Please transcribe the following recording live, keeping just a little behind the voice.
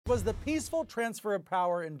Was the peaceful transfer of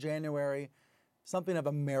power in January something of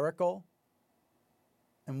a miracle?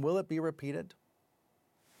 And will it be repeated?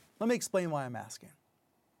 Let me explain why I'm asking.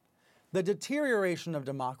 The deterioration of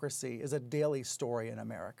democracy is a daily story in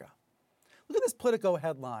America. Look at this Politico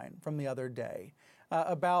headline from the other day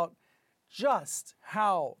about just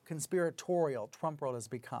how conspiratorial Trump world has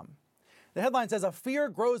become. The headline says, "A fear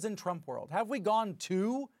grows in Trump world. Have we gone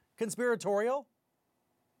too conspiratorial?"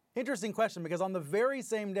 Interesting question, because on the very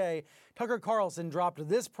same day, Tucker Carlson dropped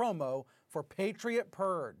this promo for Patriot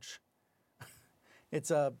Purge.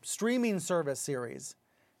 It's a streaming service series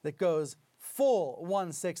that goes full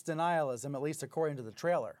 1/6 denialism, at least according to the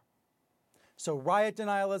trailer. So riot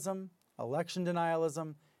denialism, election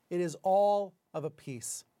denialism, it is all of a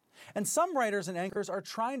piece. And some writers and anchors are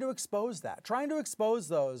trying to expose that, trying to expose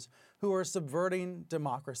those who are subverting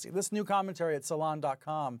democracy. This new commentary at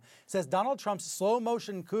Salon.com says Donald Trump's slow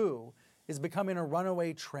motion coup is becoming a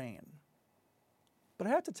runaway train. But I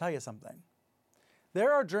have to tell you something.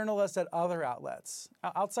 There are journalists at other outlets,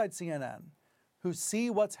 outside CNN, who see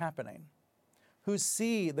what's happening, who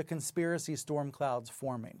see the conspiracy storm clouds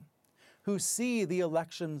forming, who see the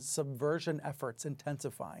election subversion efforts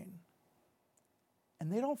intensifying.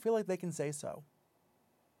 And they don't feel like they can say so.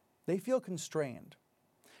 They feel constrained.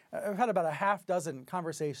 I've had about a half dozen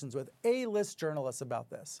conversations with A-list journalists about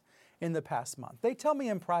this in the past month. They tell me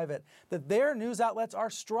in private that their news outlets are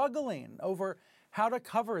struggling over how to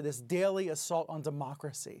cover this daily assault on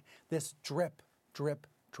democracy, this drip, drip,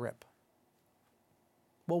 drip.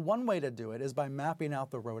 Well, one way to do it is by mapping out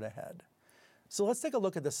the road ahead. So let's take a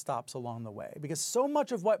look at the stops along the way, because so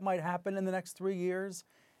much of what might happen in the next 3 years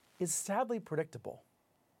is sadly predictable.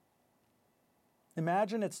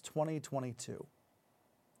 Imagine it's 2022.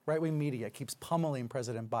 Right-wing media keeps pummeling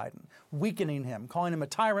President Biden, weakening him, calling him a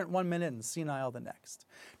tyrant one minute and senile the next.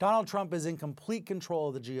 Donald Trump is in complete control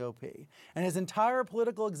of the GOP, and his entire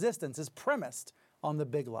political existence is premised on the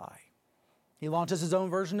big lie. He launches his own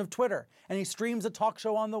version of Twitter, and he streams a talk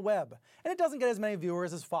show on the web. And it doesn't get as many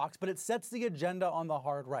viewers as Fox, but it sets the agenda on the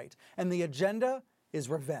hard right. And the agenda is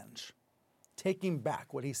revenge, taking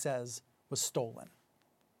back what he says was stolen.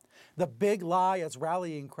 The big lie as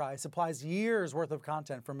rallying cry supplies years' worth of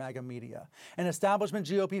content for MAGA media, and establishment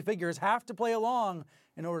GOP figures have to play along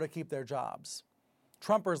in order to keep their jobs.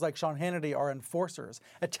 Trumpers like Sean Hannity are enforcers,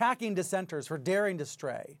 attacking dissenters for daring to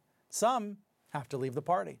stray. Some have to leave the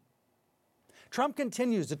party. Trump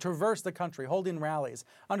continues to traverse the country holding rallies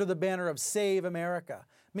under the banner of Save America,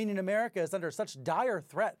 meaning America is under such dire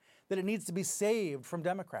threat that it needs to be saved from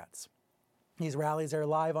Democrats. These rallies are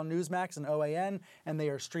live on Newsmax and OAN, and they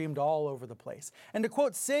are streamed all over the place. And to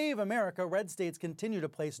quote Save America, red states continue to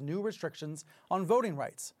place new restrictions on voting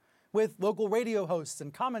rights, with local radio hosts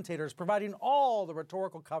and commentators providing all the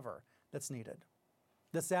rhetorical cover that's needed.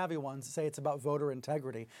 The savvy ones say it's about voter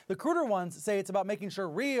integrity. The cruder ones say it's about making sure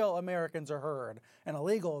real Americans are heard and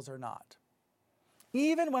illegals are not.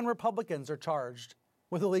 Even when Republicans are charged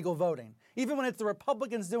with illegal voting, even when it's the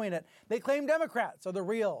Republicans doing it, they claim Democrats are the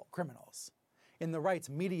real criminals. In the right's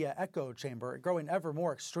media echo chamber, growing ever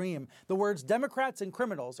more extreme, the words Democrats and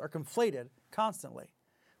criminals are conflated constantly.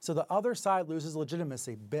 So the other side loses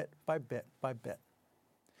legitimacy bit by bit by bit.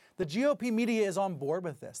 The GOP media is on board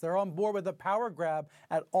with this. They're on board with the power grab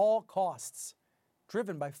at all costs,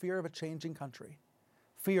 driven by fear of a changing country.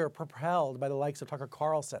 Fear propelled by the likes of Tucker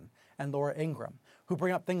Carlson and Laura Ingraham, who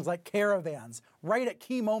bring up things like caravans right at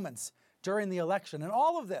key moments during the election. And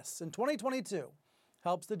all of this in 2022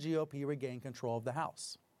 helps the GOP regain control of the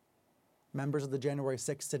House. Members of the January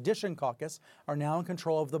 6th Sedition Caucus are now in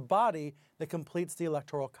control of the body that completes the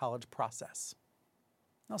Electoral College process.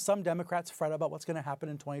 Now, some Democrats fret about what's going to happen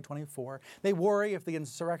in 2024. They worry if the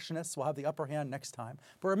insurrectionists will have the upper hand next time.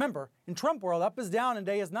 But remember, in Trump world, up is down and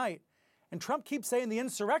day is night. And Trump keeps saying the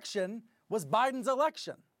insurrection was Biden's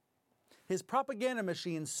election. His propaganda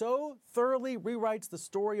machine so thoroughly rewrites the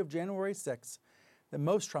story of January 6th that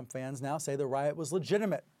most Trump fans now say the riot was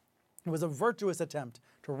legitimate. It was a virtuous attempt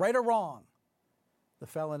to right a wrong. The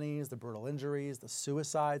felonies, the brutal injuries, the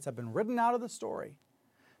suicides have been written out of the story.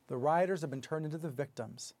 The rioters have been turned into the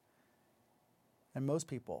victims. And most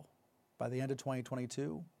people, by the end of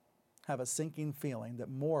 2022, have a sinking feeling that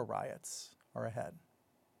more riots are ahead.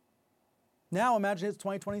 Now imagine it's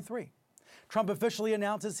 2023. Trump officially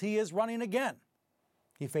announces he is running again.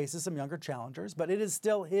 He faces some younger challengers, but it is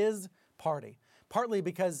still his party, partly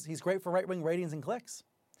because he's great for right-wing ratings and clicks.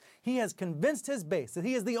 He has convinced his base that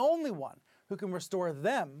he is the only one who can restore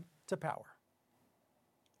them to power.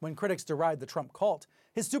 When critics deride the Trump cult,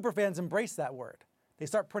 his superfans embrace that word. They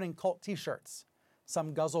start printing cult t-shirts.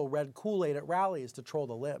 Some guzzle red Kool-Aid at rallies to troll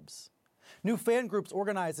the libs. New fan groups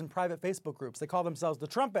organized in private Facebook groups. They call themselves the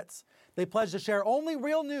Trumpets. They pledge to share only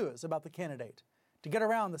real news about the candidate to get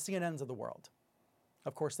around the CNNs of the world.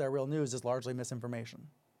 Of course, their real news is largely misinformation.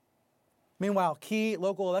 Meanwhile, key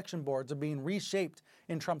local election boards are being reshaped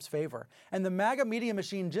in Trump's favor, and the MAGA media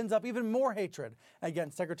machine gins up even more hatred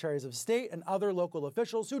against secretaries of state and other local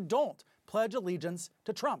officials who don't pledge allegiance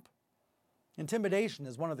to Trump. Intimidation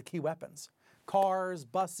is one of the key weapons. Cars,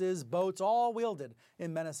 buses, boats, all wielded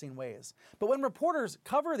in menacing ways. But when reporters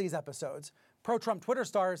cover these episodes, pro-Trump Twitter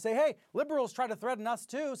stars say, hey, liberals try to threaten us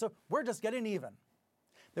too, so we're just getting even.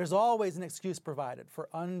 There's always an excuse provided for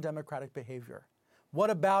undemocratic behavior.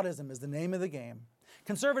 Whataboutism is the name of the game.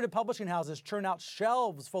 Conservative publishing houses churn out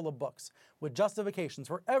shelves full of books with justifications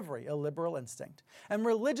for every illiberal instinct. And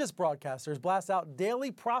religious broadcasters blast out daily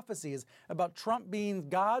prophecies about Trump being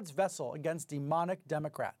God's vessel against demonic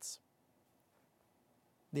Democrats.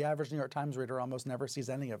 The average New York Times reader almost never sees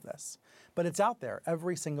any of this, but it's out there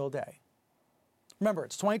every single day. Remember,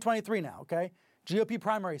 it's 2023 now, okay? GOP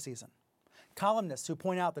primary season. Columnists who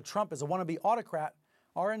point out that Trump is a wannabe autocrat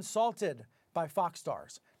are insulted by Fox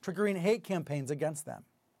stars, triggering hate campaigns against them.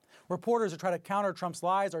 Reporters who try to counter Trump's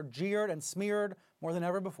lies are jeered and smeared more than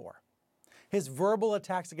ever before. His verbal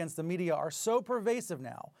attacks against the media are so pervasive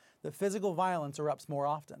now that physical violence erupts more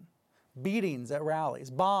often. Beatings at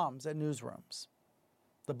rallies, bombs at newsrooms.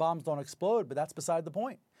 The bombs don't explode, but that's beside the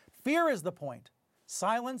point. Fear is the point.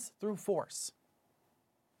 Silence through force.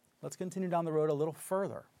 Let's continue down the road a little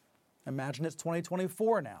further. Imagine it's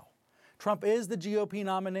 2024 now. Trump is the GOP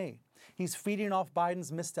nominee. He's feeding off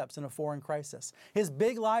Biden's missteps in a foreign crisis. His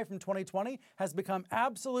big lie from 2020 has become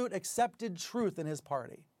absolute accepted truth in his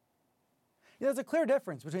party. There's a clear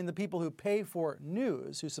difference between the people who pay for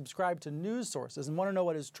news, who subscribe to news sources and want to know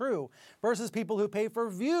what is true, versus people who pay for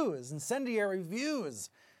views, incendiary views,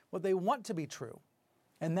 what they want to be true.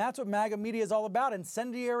 And that's what MAGA media is all about,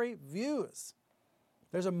 incendiary views.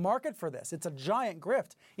 There's a market for this. It's a giant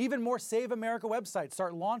grift. Even more Save America websites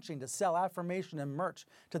start launching to sell affirmation and merch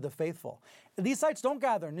to the faithful. These sites don't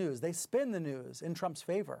gather news. They spin the news in Trump's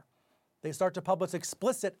favor. They start to publish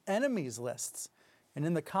explicit enemies lists. And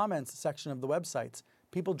in the comments section of the websites,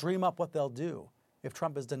 people dream up what they'll do if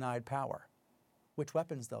Trump is denied power, which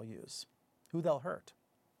weapons they'll use, who they'll hurt.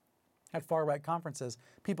 At far-right conferences,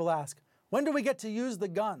 people ask, when do we get to use the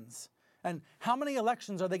guns? And how many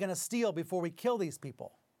elections are they going to steal before we kill these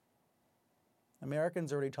people?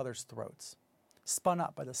 Americans are at each other's throats, spun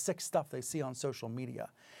up by the sick stuff they see on social media.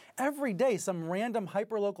 Every day, some random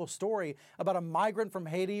hyperlocal story about a migrant from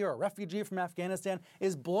Haiti or a refugee from Afghanistan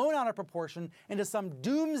is blown out of proportion into some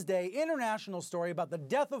doomsday international story about the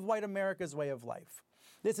death of white America's way of life.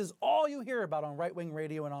 This is all you hear about on right-wing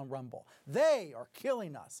radio and on Rumble. They are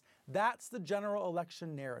killing us. That's the general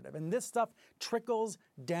election narrative. And this stuff trickles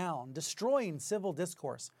down, destroying civil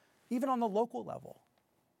discourse, even on the local level.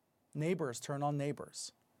 Neighbors turn on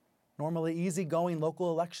neighbors. Normally easygoing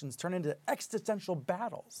local elections turn into existential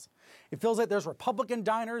battles. It feels like there's Republican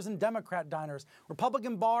diners and Democrat diners,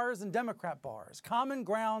 Republican bars and Democrat bars. Common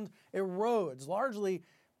ground erodes, largely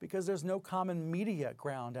because there's no common media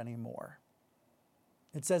ground anymore.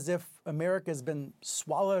 It's as if America has been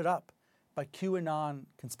swallowed up by QAnon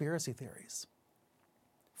conspiracy theories.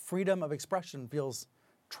 Freedom of expression feels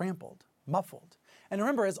trampled, muffled. And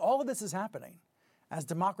remember, as all of this is happening, as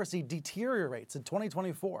democracy deteriorates in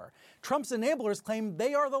 2024, Trump's enablers claim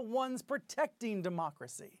they are the ones protecting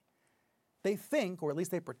democracy. They think, or at least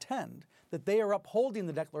they pretend, that they are upholding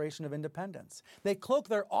the Declaration of Independence. They cloak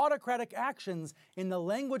their autocratic actions in the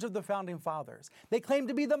language of the Founding Fathers. They claim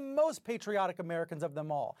to be the most patriotic Americans of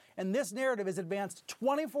them all. And this narrative is advanced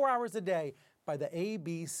 24 hours a day by the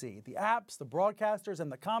ABC, the apps, the broadcasters,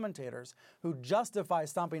 and the commentators who justify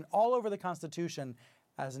stomping all over the Constitution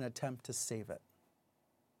as an attempt to save it.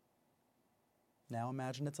 Now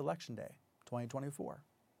imagine it's Election Day, 2024.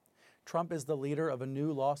 Trump is the leader of a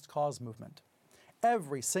new lost cause movement.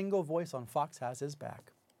 Every single voice on Fox has his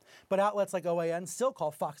back. But outlets like OAN still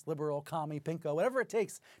call Fox liberal, commie, pinko, whatever it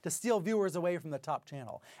takes to steal viewers away from the top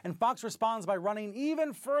channel. And Fox responds by running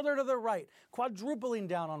even further to the right, quadrupling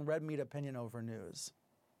down on red meat opinion over news.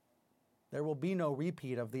 There will be no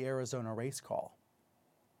repeat of the Arizona race call.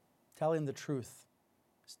 Telling the truth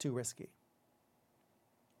is too risky.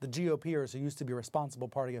 The GOPers who used to be responsible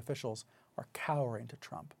party officials are cowering to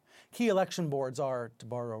Trump. Key election boards are, to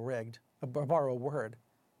borrow a word,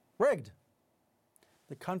 rigged.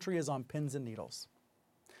 The country is on pins and needles.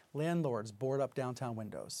 Landlords board up downtown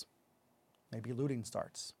windows. Maybe looting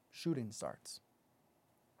starts, shooting starts.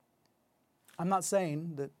 I'm not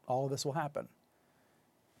saying that all of this will happen,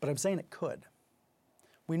 but I'm saying it could.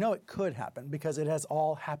 We know it could happen because it has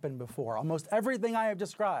all happened before. Almost everything I have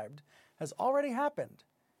described has already happened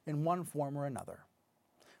in one form or another.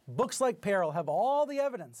 Books like Peril have all the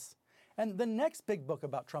evidence. And the next big book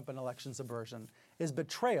about Trump and election subversion is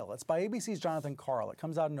Betrayal. It's by ABC's Jonathan Karl. It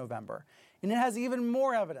comes out in November. And it has even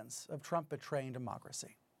more evidence of Trump betraying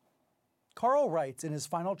democracy. Karl writes in his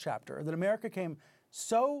final chapter that America came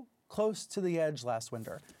so close to the edge last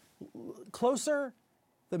winter, closer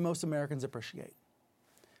than most Americans appreciate.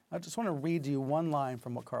 I just want to read to you one line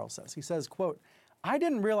from what Karl says. He says, quote, "I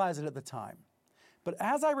didn't realize it at the time, but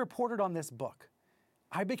as I reported on this book,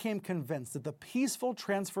 I became convinced that the peaceful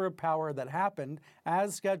transfer of power that happened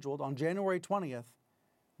as scheduled on January 20th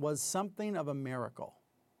was something of a miracle."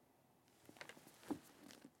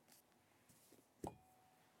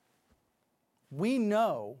 We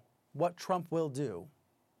know what Trump will do.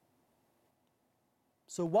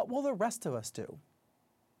 So what will the rest of us do?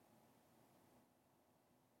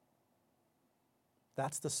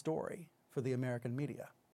 That's the story for the American media.